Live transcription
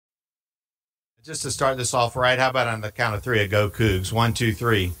Just to start this off right, how about on the count of three, a go Cougs? 1, 2,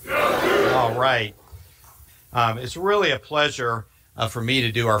 3. All right. It's really a pleasure for me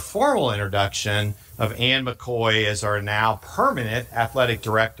to do our formal introduction of Ann McCoy as our now permanent athletic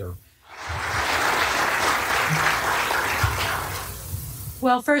director.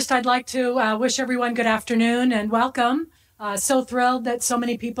 Well, first, I'd like to wish everyone good afternoon and welcome. So thrilled that so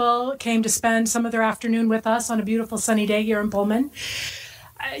many people came to spend some of their afternoon with us on a beautiful sunny day here in Pullman.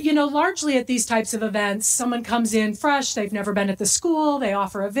 Largely at these types of events, someone comes in fresh, they've never been at the school, they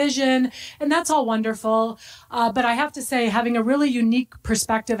offer a vision, and that's all wonderful. But I have to say, having a really unique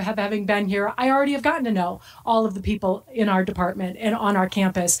perspective of having been here, I already have gotten to know all of the people in our department and on our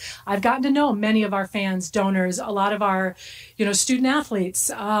campus. I've gotten to know many of our fans, donors, a lot of our, student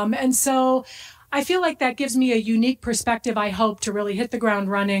athletes. And so I feel like that gives me a unique perspective, I hope, to really hit the ground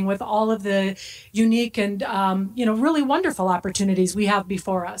running with all of the unique and, really wonderful opportunities we have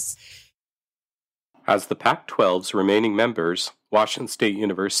before us. As the Pac-12's remaining members, Washington State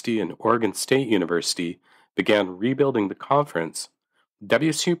University and Oregon State University began rebuilding the conference,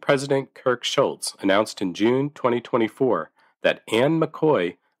 WSU President Kirk Schultz announced in June 2024 that Ann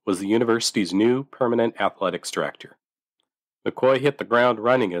McCoy was the university's new permanent athletics director. McCoy hit the ground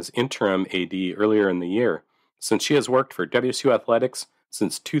running as interim AD earlier in the year, since she has worked for WSU Athletics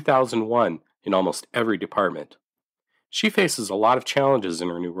since 2001 in almost every department. She faces a lot of challenges in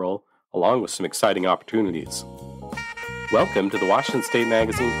her new role, along with some exciting opportunities. Welcome to the Washington State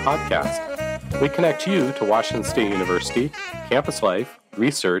Magazine podcast. We connect you to Washington State University, campus life,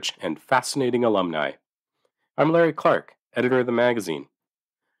 research, and fascinating alumni. I'm Larry Clark, editor of the magazine.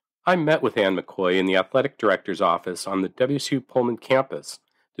 I met with Ann McCoy in the athletic director's office on the WSU Pullman campus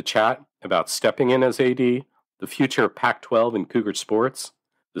to chat about stepping in as AD, the future of Pac-12 and Cougar sports,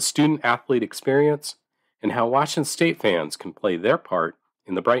 the student-athlete experience, and how Washington State fans can play their part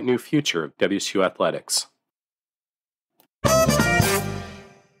in the bright new future of WSU Athletics. Hi,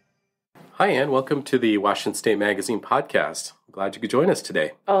 Ann. Welcome to the Washington State Magazine podcast. I'm glad you could join us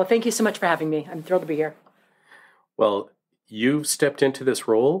today. Oh, thank you so much for having me. I'm thrilled to be here. Well, you've stepped into this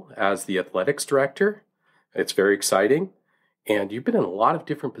role as the athletics director. It's very exciting. And you've been in a lot of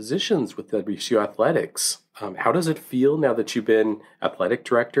different positions with WSU Athletics. How does it feel now that you've been athletic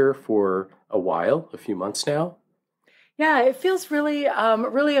director for a few months now? Yeah, it feels really,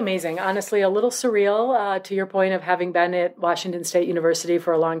 really amazing. Honestly, a little surreal to your point of having been at Washington State University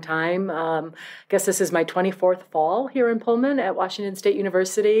for a long time. I guess this is my 24th fall here in Pullman at Washington State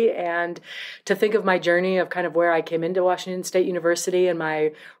University. And to think of my journey of kind of where I came into Washington State University and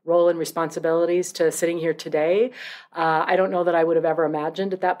my role and responsibilities to sitting here today, I don't know that I would have ever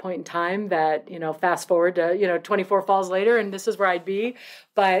imagined at that point in time that, fast forward to, 24 falls later and this is where I'd be.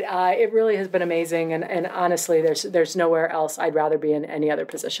 But it really has been amazing. And honestly, there's nowhere else I'd rather be in any other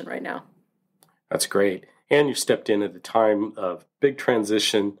position right now. That's great. And you stepped in at a time of big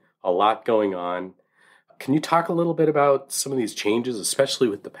transition, a lot going on. Can you talk a little bit about some of these changes, especially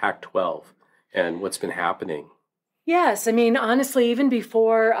with the Pac-12 and what's been happening? Yes. I mean, honestly, even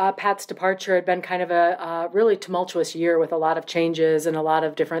before Pat's departure, it had been kind of a really tumultuous year with a lot of changes and a lot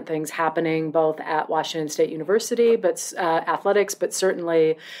of different things happening, both at Washington State University, but athletics, but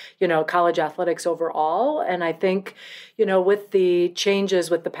certainly, college athletics overall. And I think, with the changes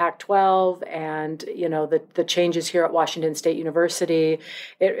with the Pac-12 and, the changes here at Washington State University,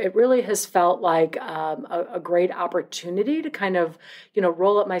 it really has felt like a great opportunity to kind of,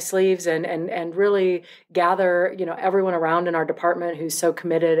 roll up my sleeves and really gather, everyone around in our department who's so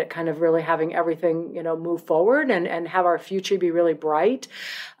committed at kind of really having everything, move forward and have our future be really bright.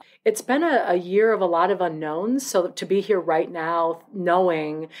 It's been a year of a lot of unknowns. So to be here right now,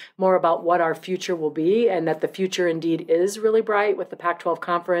 knowing more about what our future will be and that the future indeed is really bright with the Pac-12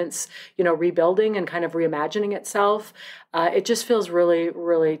 conference, rebuilding and kind of reimagining itself, it just feels really,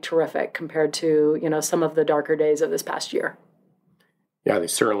 really terrific compared to, some of the darker days of this past year. Yeah, they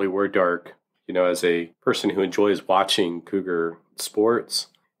certainly were dark. As a person who enjoys watching Cougar sports,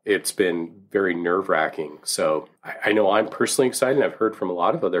 it's been very nerve-wracking. So I know I'm personally excited, and I've heard from a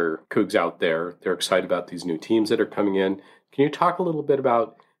lot of other Cougs out there. They're excited about these new teams that are coming in. Can you talk a little bit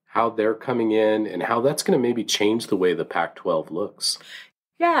about how they're coming in and how that's going to maybe change the way the Pac-12 looks?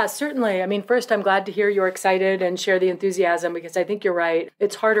 Yeah, certainly. I mean, first, I'm glad to hear you're excited and share the enthusiasm because I think you're right.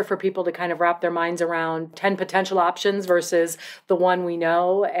 It's harder for people to kind of wrap their minds around 10 potential options versus the one we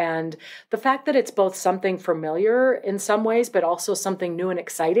know. And the fact that it's both something familiar in some ways, but also something new and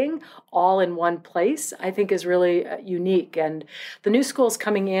exciting all in one place, I think is really unique. And the new schools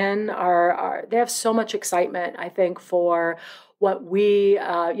coming in they have so much excitement, I think, for what we,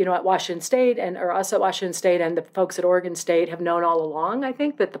 at Washington State or us at Washington State and the folks at Oregon State have known all along. I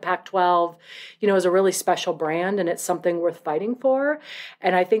think that the Pac-12, is a really special brand, and it's something worth fighting for.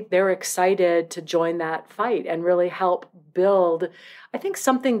 And I think they're excited to join that fight and really help build, I think,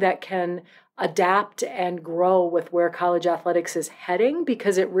 something that can adapt and grow with where college athletics is heading,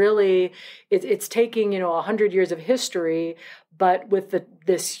 because it's taking 100 years of history, but with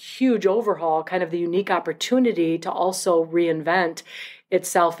this huge overhaul, kind of the unique opportunity to also reinvent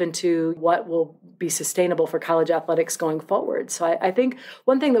itself into what will be sustainable for college athletics going forward. So I think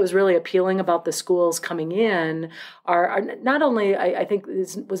one thing that was really appealing about the schools coming in are not only, I think,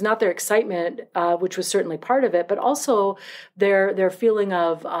 was not their excitement, which was certainly part of it, but also their feeling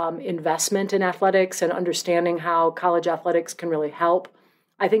of investment in athletics and understanding how college athletics can really help,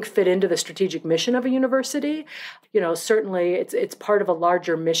 I think, fit into the strategic mission of a university. Certainly it's part of a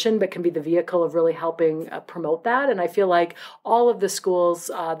larger mission, but can be the vehicle of really helping promote that. And I feel like all of the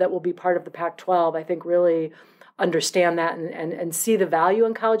schools that will be part of the Pac-12, I think, really understand that and see the value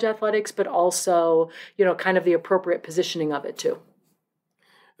in college athletics, but also, kind of the appropriate positioning of it too.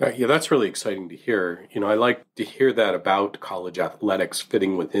 Yeah, that's really exciting to hear. I like to hear that about college athletics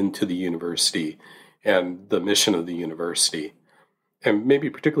fitting into the university and the mission of the university. And maybe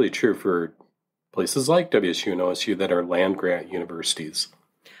particularly true for places like WSU and OSU that are land-grant universities.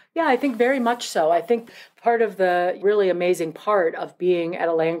 Yeah, I think very much so. I think part of the really amazing part of being at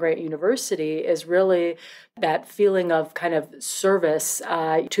a land-grant university is really that feeling of kind of service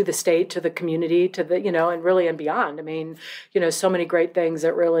to the state, to the community, to the, and really and beyond. I mean, so many great things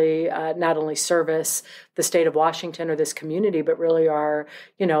that really not only service the state of Washington or this community, but really are,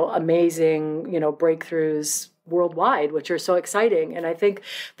 amazing, breakthroughs worldwide, which are so exciting. And I think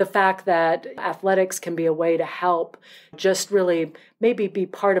the fact that athletics can be a way to help just really maybe be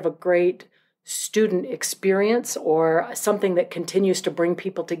part of a great student experience or something that continues to bring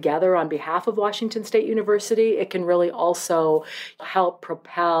people together on behalf of Washington State University, it can really also help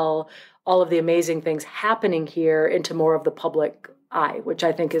propel all of the amazing things happening here into more of the public eye, which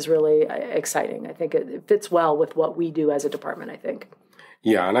I think is really exciting. I think it fits well with what we do as a department, I think.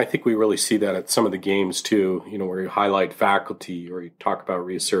 Yeah, and I think we really see that at some of the games too, where you highlight faculty or you talk about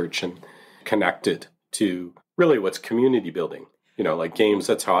research and connect it to really what's community building. Like games,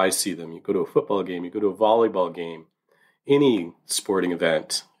 that's how I see them. You go to a football game, you go to a volleyball game, any sporting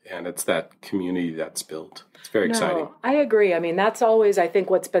event, and it's that community that's built. It's very exciting. I agree. I mean, that's always, I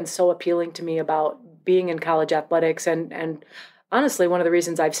think, what's been so appealing to me about being in college athletics and honestly, one of the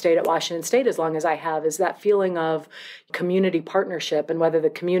reasons I've stayed at Washington State as long as I have is that feeling of community partnership, and whether the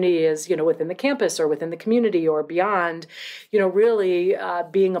community is, within the campus or within the community or beyond, really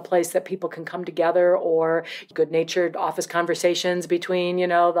being a place that people can come together, or good-natured office conversations between,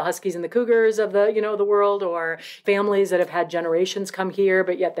 the Huskies and the Cougars of the, the world, or families that have had generations come here,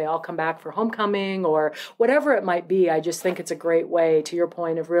 but yet they all come back for homecoming or whatever it might be. I just think it's a great way, to your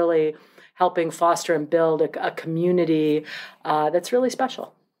point, of really helping foster and build a community that's really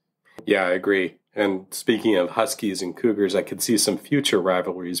special. Yeah, I agree. And speaking of Huskies and Cougars, I could see some future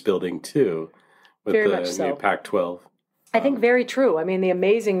rivalries building too with very the much so. new Pac-12. I think very true. I mean, the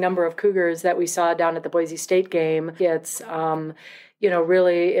amazing number of Cougars that we saw down at the Boise State game, it's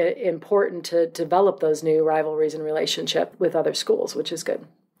really important to develop those new rivalries and relationship with other schools, which is good.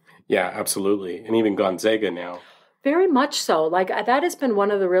 Yeah, absolutely. And even Gonzaga now. Very much so. Like, that has been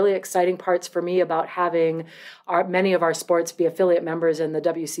one of the really exciting parts for me about having many of our sports be affiliate members in the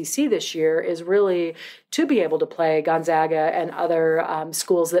WCC this year, is really to be able to play Gonzaga and other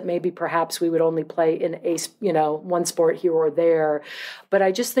schools that maybe perhaps we would only play in one sport here or there. But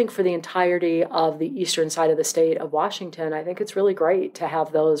I just think for the entirety of the eastern side of the state of Washington, I think it's really great to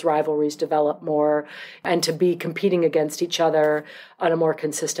have those rivalries develop more and to be competing against each other on a more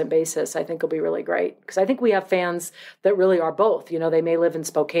consistent basis. I think will be really great, because I think we have fans that really are both. They may live in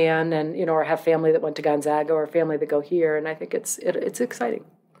Spokane and, or have family that went to Gonzaga or family that go here. And I think it's exciting.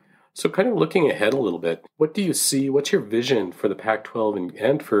 So kind of looking ahead a little bit, what do you see? What's your vision for the Pac-12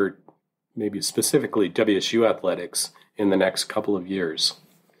 and for maybe specifically WSU athletics in the next couple of years?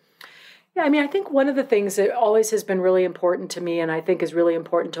 Yeah, I mean, I think one of the things that always has been really important to me, and I think is really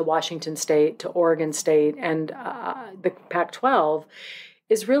important to Washington State, to Oregon State, and the Pac-12,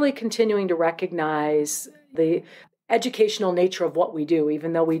 is really continuing to recognize the educational nature of what we do,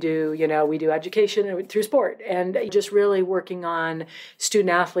 even though we do education through sport, and just really working on student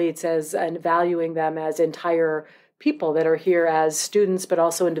athletes and valuing them as entire people that are here as students, but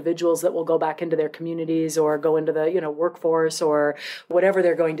also individuals that will go back into their communities or go into the, workforce or whatever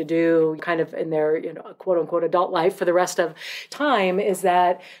they're going to do kind of in their, quote unquote, adult life for the rest of time, is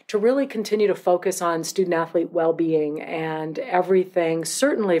that to really continue to focus on student athlete well-being and everything,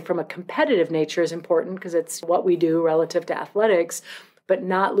 certainly from a competitive nature is important because it's what we do relative to athletics, but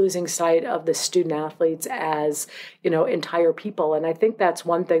not losing sight of the student athletes as, entire people. And I think that's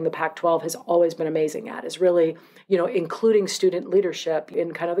one thing the Pac-12 has always been amazing at, is really, including student leadership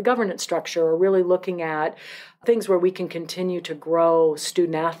in kind of the governance structure, or really looking at things where we can continue to grow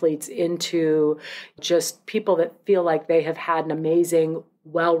student athletes into just people that feel like they have had an amazing,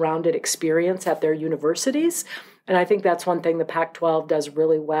 well-rounded experience at their universities. And I think that's one thing the Pac-12 does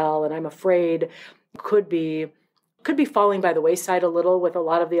really well, and I'm afraid could be falling by the wayside a little with a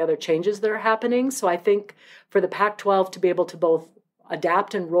lot of the other changes that are happening. So I think for the Pac-12 to be able to both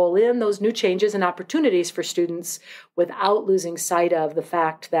adapt and roll in those new changes and opportunities for students without losing sight of the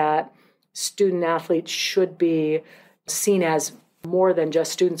fact that student athletes should be seen as more than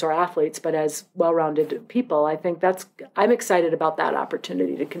just students or athletes, but as well-rounded people, I think I'm excited about that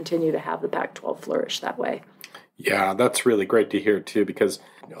opportunity to continue to have the Pac-12 flourish that way. Yeah, that's really great to hear too, because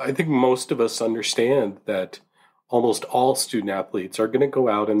I think most of us understand that almost all student athletes are going to go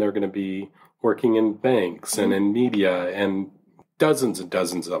out and they're going to be working in banks and in media and dozens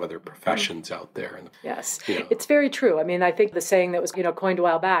of other professions out there. And, yes, it's very true. I mean, I think the saying that was, coined a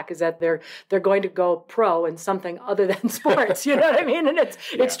while back is that they're going to go pro in something other than sports. You know what I mean? And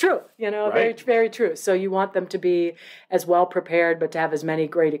it's true, right. Very, very true. So you want them to be as well prepared, but to have as many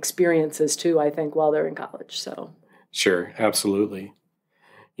great experiences too, I think, while they're in college. So sure, absolutely.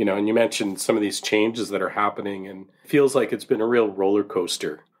 And you mentioned some of these changes that are happening, and it feels like it's been a real roller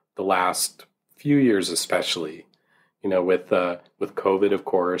coaster the last few years, especially, with COVID, of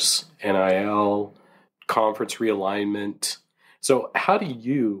course, NIL, conference realignment. So how do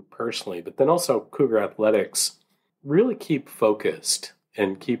you personally, but then also Cougar Athletics, really keep focused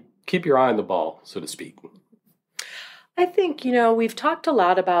and keep your eye on the ball, so to speak? I think, we've talked a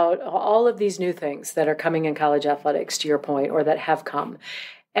lot about all of these new things that are coming in college athletics, to your point, or that have come.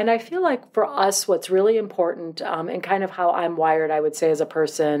 And I feel like for us, what's really important, and kind of how I'm wired, I would say, as a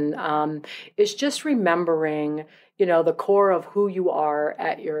person, is just remembering, the core of who you are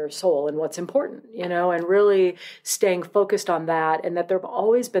at your soul and what's important, and really staying focused on that. And that there have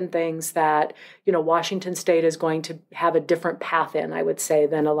always been things that, Washington State is going to have a different path in, I would say,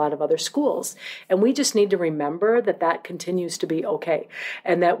 than a lot of other schools. And we just need to remember that continues to be okay.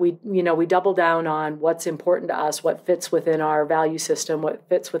 And that we double down on what's important to us, what fits within our value system, what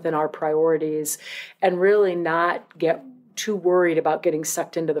fits within our priorities, and really not get too worried about getting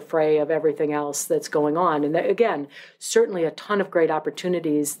sucked into the fray of everything else that's going on. And again, certainly a ton of great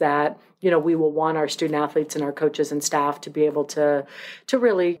opportunities that, we will want our student athletes and our coaches and staff to be able to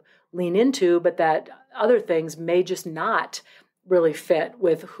really lean into, but that other things may just not really fit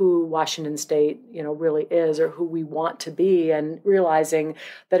with who Washington State, really is, or who we want to be, and realizing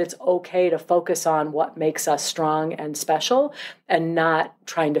that it's okay to focus on what makes us strong and special and not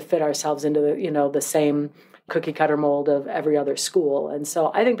trying to fit ourselves into the same cookie cutter mold of every other school. And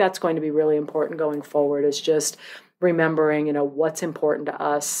so I think that's going to be really important going forward, is just remembering, what's important to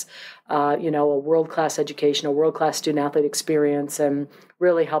us, a world-class education, a world-class student-athlete experience, and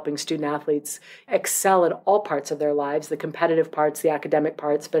really helping student-athletes excel at all parts of their lives, the competitive parts, the academic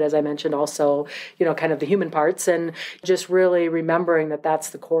parts, but as I mentioned, also, kind of the human parts, and just really remembering that that's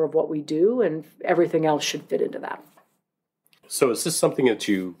the core of what we do, and everything else should fit into that. So is this something that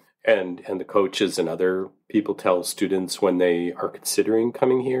you and the coaches and other people tell students when they are considering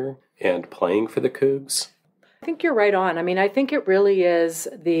coming here and playing for the Cougs? I think you're right on. I mean, I think it really is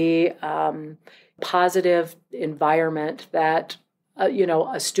the positive environment that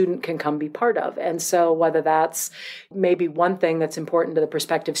a student can come be part of. And so whether that's maybe one thing that's important to the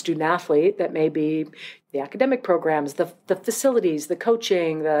prospective student athlete, that may be the academic programs, the facilities, the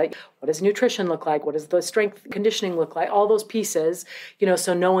coaching, what does nutrition look like? What does the strength conditioning look like? All those pieces,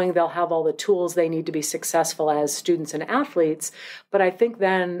 so knowing they'll have all the tools they need to be successful as students and athletes. But I think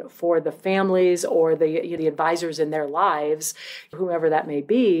then for the families or the advisors in their lives, whomever that may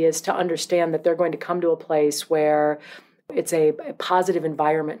be, is to understand that they're going to come to a place where it's a positive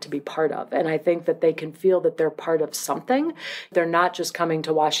environment to be part of. And I think that they can feel that they're part of something. They're not just coming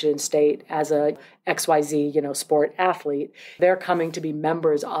to Washington State as a XYZ, sport athlete. They're coming to be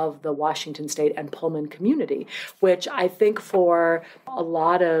members of the Washington State and Pullman community, which I think for a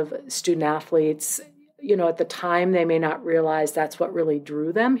lot of student athletes, at the time, they may not realize that's what really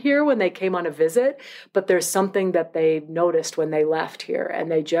drew them here when they came on a visit, but there's something that they noticed when they left here,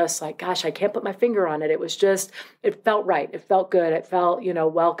 and they just like, gosh, I can't put my finger on it. It was just, it felt right. It felt good. It felt,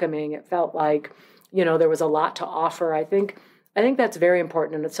 welcoming. It felt like, there was a lot to offer. I think that's very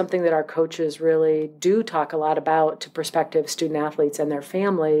important, and it's something that our coaches really do talk a lot about to prospective student athletes and their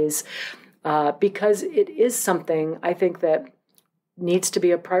families, because it is something I think that needs to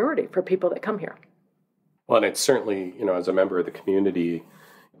be a priority for people that come here. Well, and it's certainly, as a member of the community,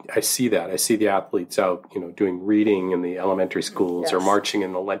 I see that. I see the athletes out, doing reading in the elementary schools, yes, or marching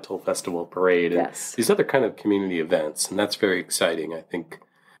in the Lentil Festival Parade, and yes, these other kind of community events, and that's very exciting. I think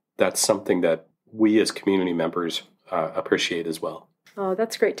that's something that we as community members appreciate as well. Oh,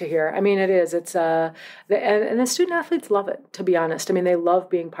 that's great to hear. I mean, it is. It's and the student athletes love it, to be honest. I mean, they love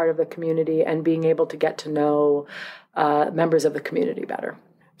being part of the community and being able to get to know members of the community better.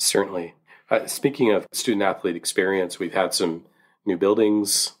 Certainly. Speaking of student athlete experience, we've had some new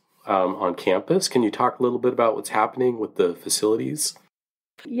buildings on campus. Can you talk a little bit about what's happening with the facilities?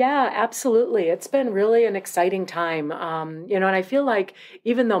 Yeah, absolutely. It's been really an exciting time. And I feel like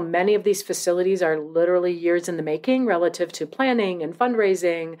even though many of these facilities are literally years in the making relative to planning and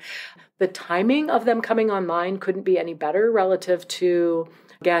fundraising, the timing of them coming online couldn't be any better relative to,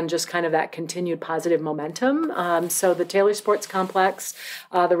 again, just kind of that continued positive momentum. So the Taylor Sports Complex,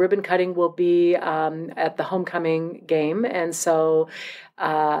 the ribbon cutting will be at the homecoming game. And so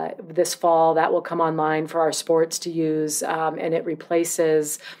this fall, that will come online for our sports to use, and it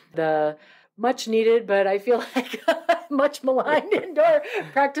replaces the much needed, but I feel like much maligned indoor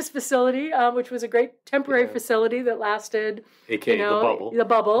practice facility, which was a great temporary facility that lasted, AKA the bubble. The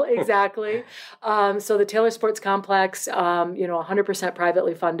bubble, exactly. So the Taylor Sports Complex, 100%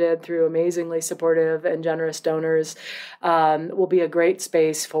 privately funded through amazingly supportive and generous donors, will be a great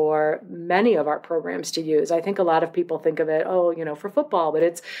space for many of our programs to use. I think a lot of people think of it, for football, but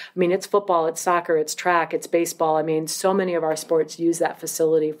it's football, it's soccer, it's track, it's baseball. I mean, so many of our sports use that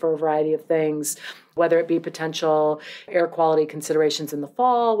facility for a variety of things, whether it be potential air quality considerations in the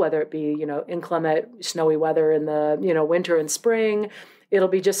fall, whether it be, inclement snowy weather in the, winter and spring. It'll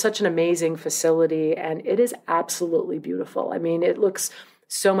be just such an amazing facility, and it is absolutely beautiful. I mean, it looks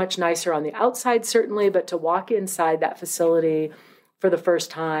so much nicer on the outside, certainly, but to walk inside that facility for the first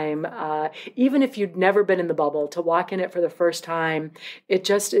time, even if you'd never been in the bubble, to walk in it for the first time, it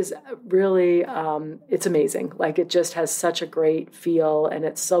just is really, it's amazing. Like, it just has such a great feel, and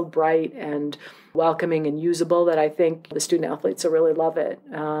it's so bright and welcoming and usable that I think the student athletes will really love it.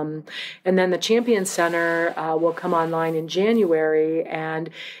 And then the Champion Center will come online in January, and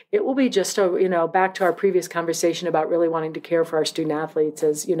it will be just, back to our previous conversation about really wanting to care for our student athletes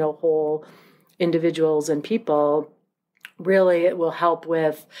as, whole individuals and people. Really, it will help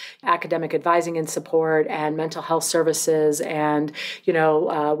with academic advising and support and mental health services. And,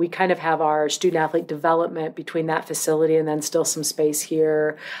 we kind of have our student athlete development between that facility and then still some space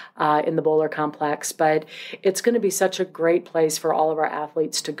here in the Bowler Complex. But it's going to be such a great place for all of our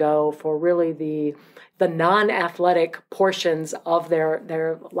athletes to go for really the non-athletic portions of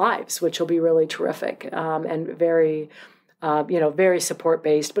their lives, which will be really terrific and very very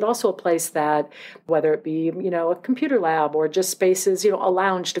support-based, but also a place that, whether it be, a computer lab or just spaces, a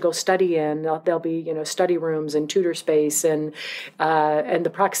lounge to go study in, there'll be, study rooms and tutor space, and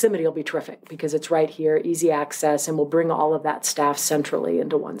the proximity will be terrific because it's right here, easy access, and we'll bring all of that staff centrally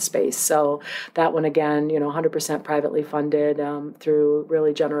into one space. So that one, again, 100% privately funded through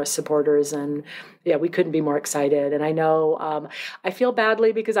really generous supporters, and yeah, we couldn't be more excited. And I know, I feel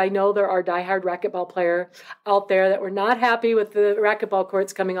badly because I know there are diehard racquetball players out there that were not happy with the racquetball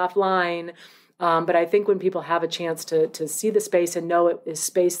courts coming offline. But I think when people have a chance to see the space and know it is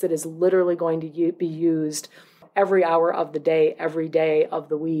space that is literally going to be used every hour of the day, every day of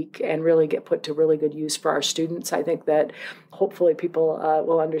the week, and really get put to really good use for our students, I think that hopefully people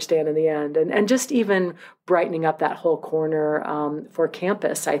will understand in the end. And just even brightening up that whole corner for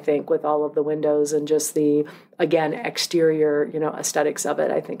campus, I think, with all of the windows and just the, again, exterior, aesthetics of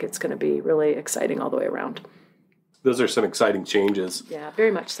it, I think it's going to be really exciting all the way around. Those are some exciting changes. Yeah,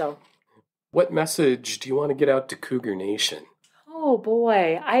 very much so. What message do you want to get out to Cougar Nation? Oh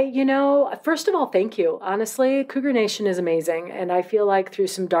boy, first of all, thank you. Honestly, Cougar Nation is amazing. And I feel like through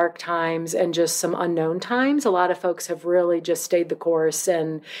some dark times and just some unknown times, a lot of folks have really just stayed the course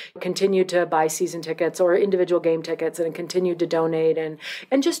and continued to buy season tickets or individual game tickets and continued to donate and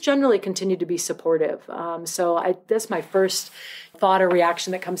just generally continued to be supportive. So that's my first thought or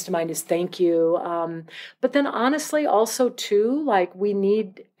reaction that comes to mind is thank you. But then honestly, also too, like we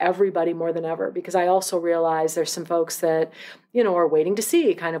need everybody more than ever, because I also realize there's some folks that, are waiting to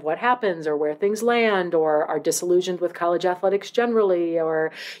see kind of what happens or where things land, or are disillusioned with college athletics generally,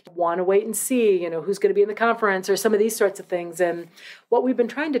 or want to wait and see, who's going to be in the conference, or some of these sorts of things. And what we've been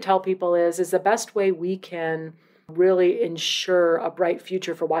trying to tell people is the best way we can really ensure a bright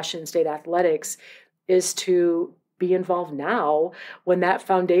future for Washington State athletics is to be involved now when that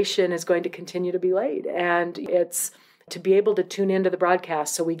foundation is going to continue to be laid. And it's to be able to tune into the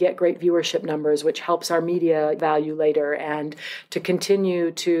broadcast so we get great viewership numbers, which helps our media value later, and to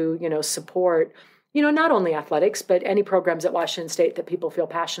continue to, support, not only athletics, but any programs at Washington State that people feel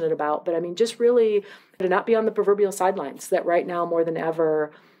passionate about. But I mean, just really to not be on the proverbial sidelines, that right now more than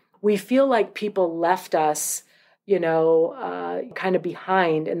ever, we feel like people left us, kind of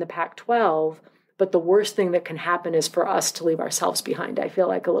behind in the Pac-12. But the worst thing that can happen is for us to leave ourselves behind, I feel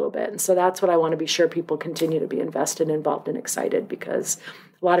like, a little bit. And so that's what I want to be sure people continue to be invested, involved, and excited, because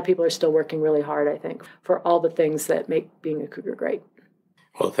a lot of people are still working really hard, I think, for all the things that make being a Cougar great.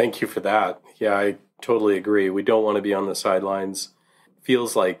 Well, thank you for that. Yeah, I totally agree. We don't want to be on the sidelines.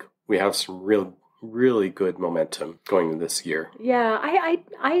 Feels like we have some really good momentum going this year. Yeah,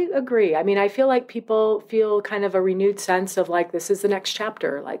 I agree. I mean, I feel like people feel kind of a renewed sense of like, this is the next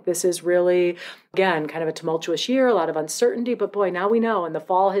chapter. Like, this is really, again, kind of a tumultuous year, a lot of uncertainty, but boy, now we know, and the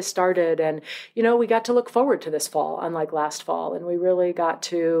fall has started, and, we got to look forward to this fall, unlike last fall, and we really got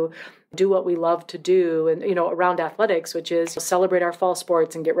to do what we love to do and, around athletics, which is celebrate our fall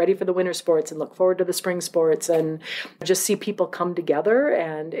sports and get ready for the winter sports and look forward to the spring sports and just see people come together.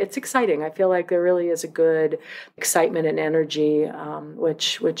 And it's exciting. I feel like there really is a good excitement and energy,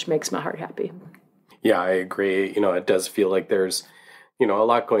 which makes my heart happy. Yeah, I agree. It does feel like there's, a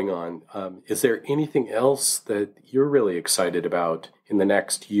lot going on. Is there anything else that you're really excited about in the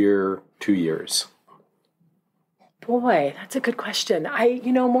next year, 2 years? Boy, that's a good question.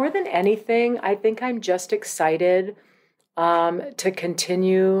 More than anything, I think I'm just excited to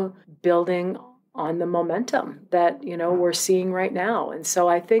continue building on the momentum that, we're seeing right now. And so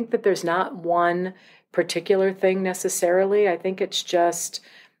I think that there's not one particular thing necessarily. I think it's just,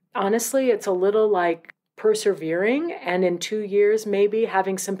 honestly, it's a little like persevering, and in 2 years, maybe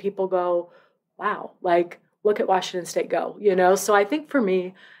having some people go, wow, like, look at Washington State go, So I think for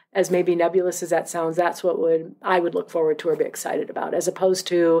me, as maybe nebulous as that sounds, that's what I would look forward to or be excited about, as opposed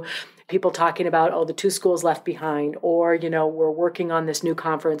to people talking about, the 2 schools left behind, or, we're working on this new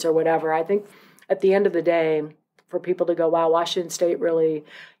conference or whatever. I think at the end of the day, for people to go, wow, Washington State really,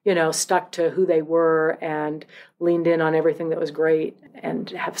 stuck to who they were and leaned in on everything that was great, and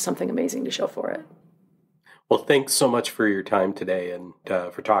have something amazing to show for it. Well, thanks so much for your time today and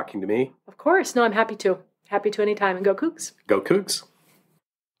for talking to me. Of course. No, I'm happy to. Happy to anytime. And go Cougs. Go Cougs.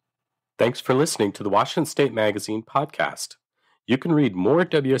 Thanks for listening to the Washington State Magazine podcast. You can read more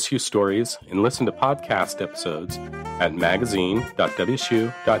WSU stories and listen to podcast episodes at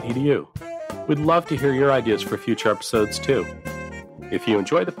magazine.wsu.edu. We'd love to hear your ideas for future episodes too. If you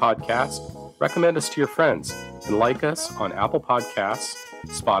enjoy the podcast, recommend us to your friends and like us on Apple Podcasts,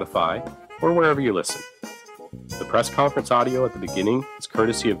 Spotify, or wherever you listen. The press conference audio at the beginning is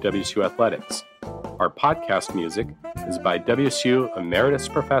courtesy of WSU Athletics. Our podcast music is by WSU Emeritus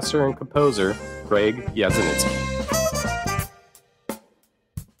Professor and Composer Greg Yasinitsky.